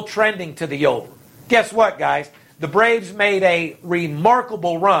still trending to the over. Guess what, guys? The Braves made a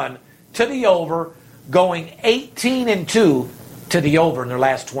remarkable run to the over, going 18-2 to the over in their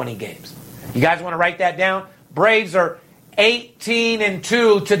last 20 games. You guys want to write that down? Braves are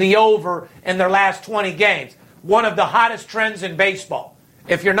 18-2 to the over in their last 20 games. One of the hottest trends in baseball.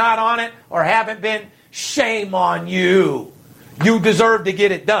 If you're not on it or haven't been, shame on you. You deserve to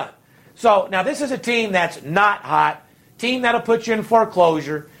get it done. So now this is a team that's not hot, team that'll put you in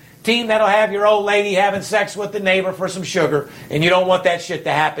foreclosure, team that'll have your old lady having sex with the neighbor for some sugar, and you don't want that shit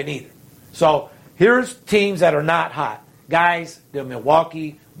to happen either. So here's teams that are not hot. Guys, the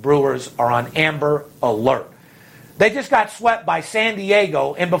Milwaukee Brewers are on amber alert. They just got swept by San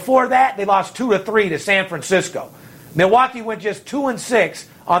Diego, and before that, they lost 2-3 to San Francisco. Milwaukee went just 2-6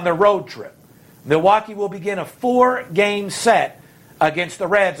 on their road trip. Milwaukee will begin a 4-game set against the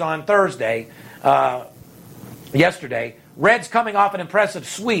Reds on Thursday, yesterday. Reds coming off an impressive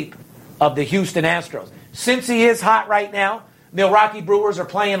sweep of the Houston Astros. Since he is hot right now, Milwaukee Brewers are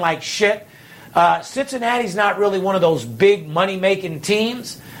playing like shit. Cincinnati's not really one of those big money-making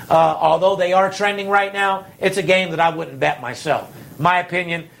teams. Although they are trending right now, it's a game that I wouldn't bet myself. My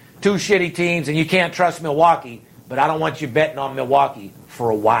opinion, 2 shitty teams, and you can't trust Milwaukee, but I don't want you betting on Milwaukee for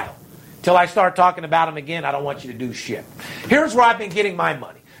a while. Till I start talking about them again, I don't want you to do shit. Here's where I've been getting my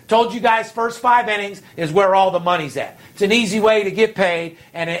money. Told you guys first 5 innings is where all the money's at. It's an easy way to get paid,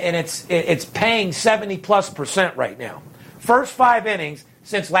 and it's paying 70+% right now. First 5 innings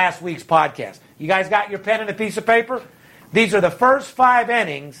since last week's podcast. You guys got your pen and a piece of paper? These are the first 5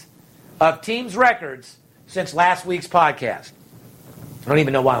 innings of teams' records since last week's podcast. I don't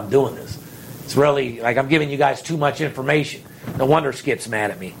even know why I'm doing this. It's really like I'm giving you guys too much information. No wonder Skip's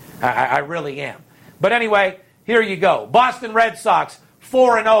mad at me. I really am. But anyway, here you go. Boston Red Sox,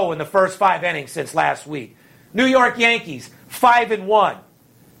 4-0 in the first 5 innings since last week. New York Yankees, 5-1.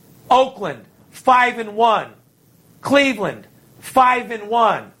 Oakland, 5-1. Cleveland,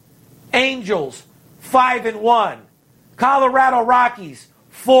 5-1. Angels, 5-1. Colorado Rockies,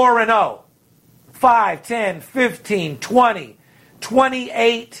 4-0. 5, 10, 15, 20,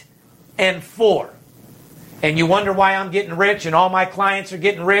 28-4. And you wonder why I'm getting rich and all my clients are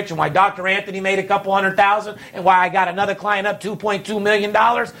getting rich and why Dr. Anthony made a couple $100,000 and why I got another client up $2.2 million.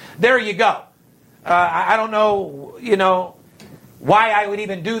 There you go. I don't know, why I would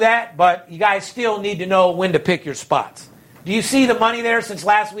even do that, but you guys still need to know when to pick your spots. Do you see the money there since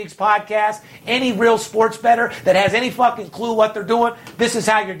last week's podcast? Any real sports bettor that has any fucking clue what they're doing, this is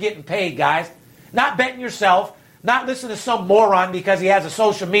how you're getting paid, guys. Not betting yourself, not listening to some moron because he has a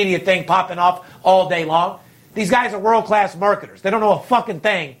social media thing popping off all day long. These guys are world-class marketers. They don't know a fucking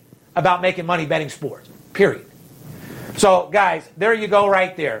thing about making money betting sports, period. So, guys, there you go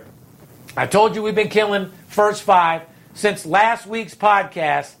right there. I told you we've been killing first 5. Since last week's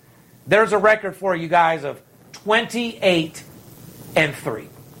podcast, there's a record for you guys of 28-3.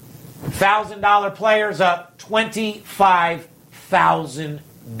 $1,000 players up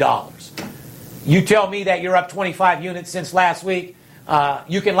 $25,000. You tell me that you're up 25 units since last week.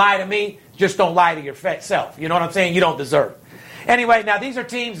 You can lie to me. Just don't lie to yourself. You know what I'm saying? You don't deserve it. Anyway, now these are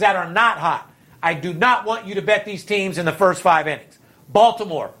teams that are not hot. I do not want you to bet these teams in the first 5 innings.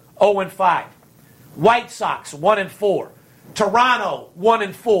 Baltimore, 0-5. White Sox, 1-4. Toronto,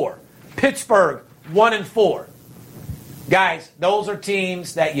 1-4. Pittsburgh, 1-4. Guys, those are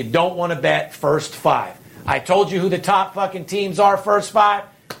teams that you don't want to bet first five. I told you who the top fucking teams are first five.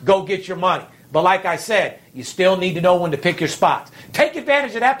 Go get your money. But like I said, you still need to know when to pick your spots. Take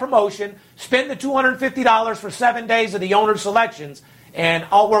advantage of that promotion. Spend the $250 for 7 days of the owner's selections, and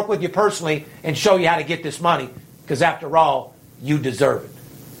I'll work with you personally and show you how to get this money, because after all, you deserve it.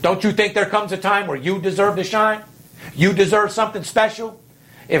 Don't you think there comes a time where you deserve to shine? You deserve something special?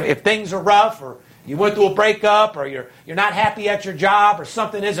 If things are rough, or you went through a breakup, or you're not happy at your job, or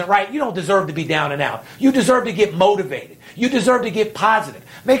something isn't right, you don't deserve to be down and out. You deserve to get motivated. You deserve to get positive.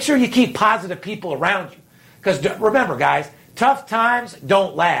 Make sure you keep positive people around you. Because remember, guys, tough times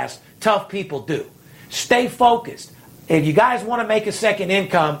don't last. Tough people do. Stay focused. If you guys want to make a second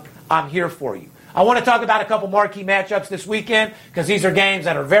income, I'm here for you. I want to talk about a couple marquee matchups this weekend, because these are games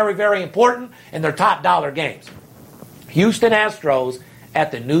that are very, very important, and they're top dollar games. Houston Astros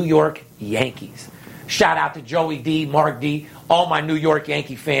at the New York Yankees. Shout out to Joey D, Mark D, all my New York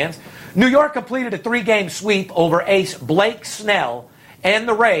Yankee fans. New York completed a 3-game sweep over ace Blake Snell and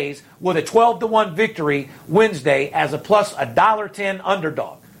the Rays with a 12-1 victory Wednesday as a plus $1.10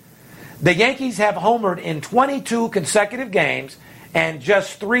 underdog. The Yankees have homered in 22 consecutive games, and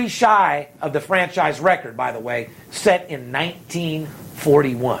just 3 shy of the franchise record, by the way, set in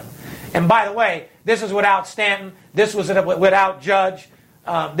 1941. And by the way, this is without Stanton. This was without Judge.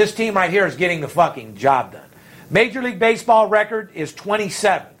 This team right here is getting the fucking job done. Major League Baseball record is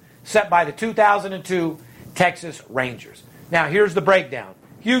 27, set by the 2002 Texas Rangers. Now, here's the breakdown.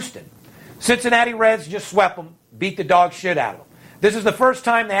 Houston. Cincinnati Reds just swept them, beat the dog shit out of them. This is the first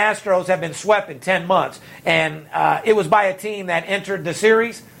time the Astros have been swept in 10 months, and it was by a team that entered the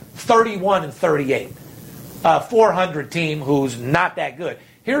series 31-38. 400 team who's not that good.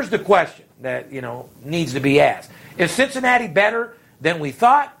 Here's the question that, needs to be asked. Is Cincinnati better than we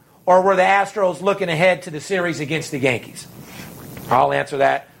thought, or were the Astros looking ahead to the series against the Yankees? I'll answer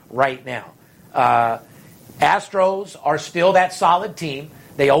that right now. Astros are still that solid team.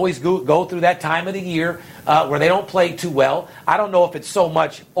 They always go through that time of the year where they don't play too well. I don't know if it's so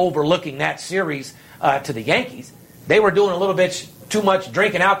much overlooking that series to the Yankees. They were doing a little bit too much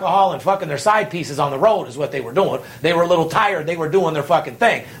drinking alcohol and fucking their side pieces on the road is what they were doing. They were a little tired. They were doing their fucking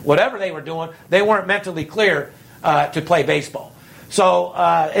thing. Whatever they were doing, they weren't mentally clear to play baseball. So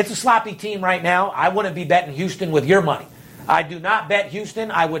it's a sloppy team right now. I wouldn't be betting Houston with your money. I do not bet Houston.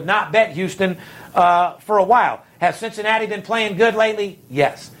 I would not bet Houston for a while. Has Cincinnati been playing good lately?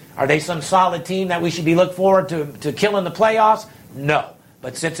 Yes. Are they some solid team that we should be looking forward to killing the playoffs? No.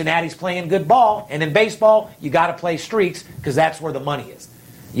 But Cincinnati's playing good ball, and in baseball, you got to play streaks because that's where the money is.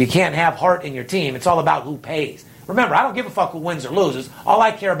 You can't have heart in your team. It's all about who pays. Remember, I don't give a fuck who wins or loses. All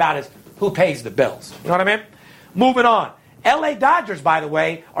I care about is who pays the bills. You know what I mean? Moving on. LA Dodgers, by the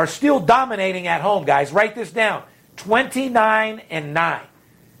way, are still dominating at home, guys. Write this down. 29-9.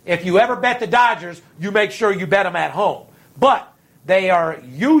 If you ever bet the Dodgers, you make sure you bet them at home. But they are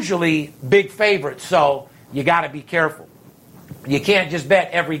usually big favorites, so you got to be careful. You can't just bet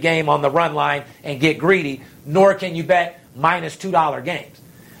every game on the run line and get greedy, nor can you bet minus $2 games.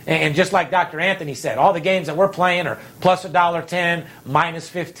 And just like Dr. Anthony said, all the games that we're playing are plus $1.10, minus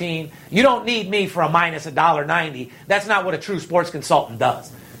 15. You don't need me for a minus $1.90. That's not what a true sports consultant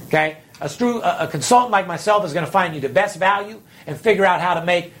does. Okay? A consultant like myself is going to find you the best value and figure out how to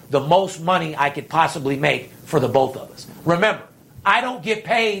make the most money I could possibly make for the both of us. Remember, I don't get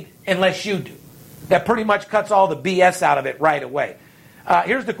paid unless you do. That pretty much cuts all the BS out of it right away.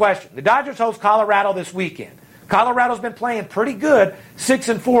 Here's the question. The Dodgers host Colorado this weekend. Colorado's been playing pretty good,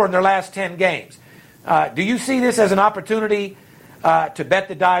 6-4 in their last 10 games. Do you see this as an opportunity to bet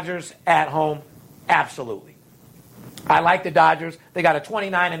the Dodgers at home? Absolutely. I like the Dodgers. They got a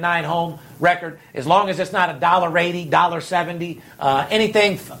 29-9 home record. As long as it's not $1.80, $1.70,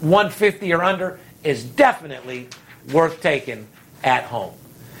 anything 150 or under is definitely worth taking at home.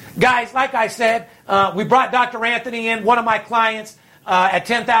 Guys, like I said, we brought Dr. Anthony in, one of my clients, at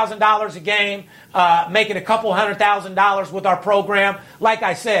 $10,000 a game, making a couple $100,000 with our program. Like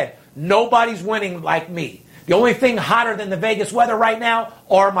I said, nobody's winning like me. The only thing hotter than the Vegas weather right now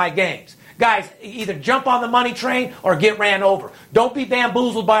are my games. Guys, either jump on the money train or get ran over. Don't be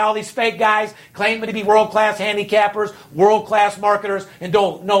bamboozled by all these fake guys claiming to be world-class handicappers, world-class marketers, and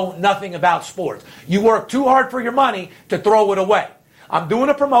don't know nothing about sports. You work too hard for your money to throw it away. I'm doing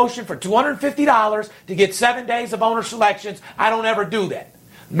a promotion for $250 to get 7 days of owner selections. I don't ever do that.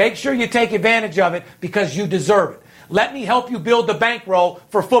 Make sure you take advantage of it because you deserve it. Let me help you build the bankroll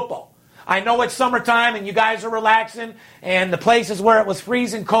for football. I know it's summertime and you guys are relaxing and the places where it was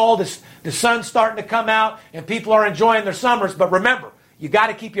freezing cold, the sun's starting to come out and people are enjoying their summers. But remember, you got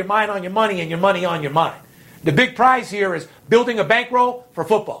to keep your mind on your money and your money on your mind. The big prize here is building a bankroll for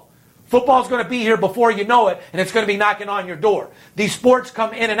football. Football's going to be here before you know it, and it's going to be knocking on your door. These sports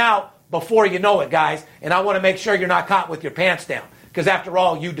come in and out before you know it, guys, and I want to make sure you're not caught with your pants down, because after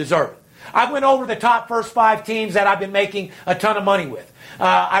all, you deserve it. I went over the top first 5 teams that I've been making a ton of money with.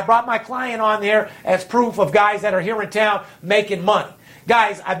 I brought my client on there as proof of guys that are here in town making money.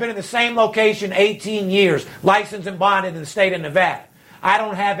 Guys, I've been in the same location 18 years, licensed and bonded in the state of Nevada. I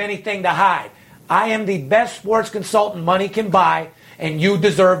don't have anything to hide. I am the best sports consultant money can buy, and you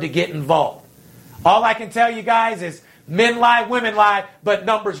deserve to get involved. All I can tell you guys is men lie, women lie, but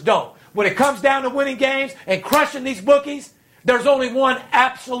numbers don't. When it comes down to winning games and crushing these bookies, there's only one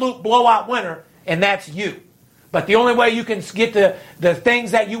absolute blowout winner, and that's you. But the only way you can get the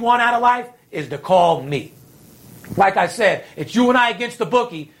things that you want out of life is to call me. Like I said, it's you and I against the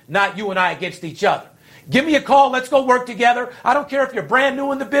bookie, not you and I against each other. Give me a call. Let's go work together. I don't care if you're brand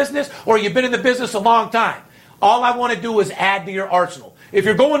new in the business or you've been in the business a long time. All I want to do is add to your arsenal. If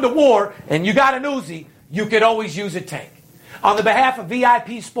you're going to war and you got an Uzi, you could always use a tank. On the behalf of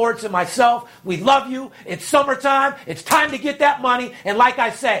VIP Sports and myself, we love you. It's summertime. It's time to get that money. And like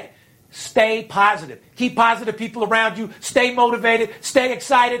I say, stay positive. Keep positive people around you. Stay motivated. Stay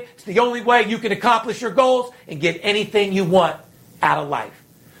excited. It's the only way you can accomplish your goals and get anything you want out of life.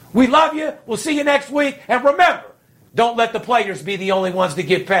 We love you. We'll see you next week. And remember, don't let the players be the only ones to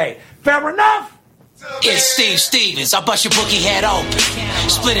get paid. Fair enough? It's Steve Stevens. I bust your bookie head open.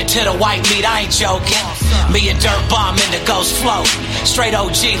 Split it to the white meat. I ain't joking. Me and Dirt Bomb in the Ghost Flow. Straight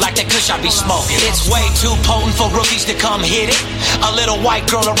OG like that kush I be smoking. It's way too potent for rookies to come hit it. A little white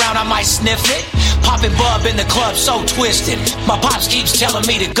girl around, I might sniff it. Poppin' bub in the club, so twisted. My pops keeps telling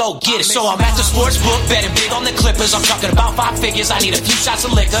me to go get it. So I'm at the sports book, betting big on the Clippers. I'm talking about 5 figures. I need a few shots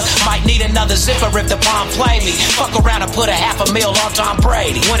of liquor. Might need another zipper if the palm play me. Fuck around and put a $500,000 on Tom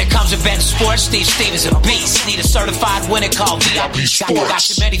Brady. When it comes to betting sports, Steve Stevens a beast. Need a certified winner called VIP Sports. Got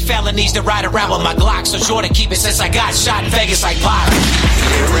too many felonies to ride around with my Glock, so sure to keep it since I got shot in Vegas like Byron.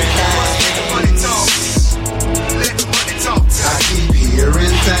 I keep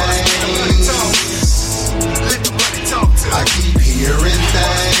hearing things. I keep hearing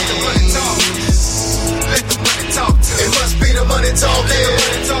things. It must be the money talking.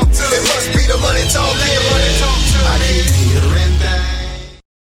 It must be the money talking. I keep hearing things.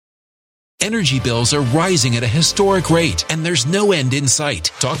 Energy bills are rising at a historic rate, and there's no end in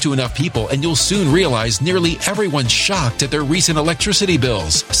sight. Talk to enough people, and you'll soon realize nearly everyone's shocked at their recent electricity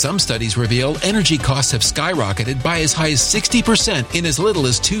bills. Some studies reveal energy costs have skyrocketed by as high as 60% in as little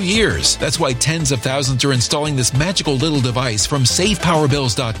as 2 years. That's why tens of thousands are installing this magical little device from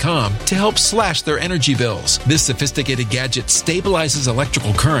SavePowerBills.com to help slash their energy bills. This sophisticated gadget stabilizes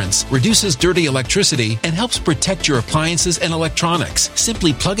electrical currents, reduces dirty electricity, and helps protect your appliances and electronics.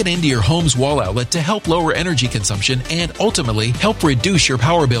 Simply plug it into your home's wall outlet to help lower energy consumption and ultimately help reduce your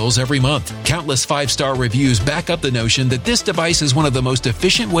power bills every month. Countless 5-star reviews back up the notion that this device is one of the most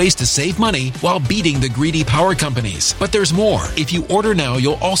efficient ways to save money while beating the greedy power companies. But there's more. If you order now,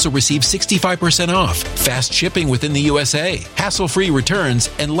 you'll also receive 65% off, fast shipping within the USA, hassle-free returns,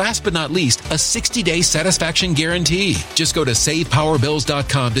 and last but not least, a 60-day satisfaction guarantee. Just go to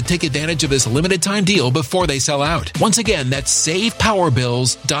SavePowerBills.com to take advantage of this limited time deal before they sell out. Once again, that's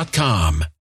SavePowerBills.com.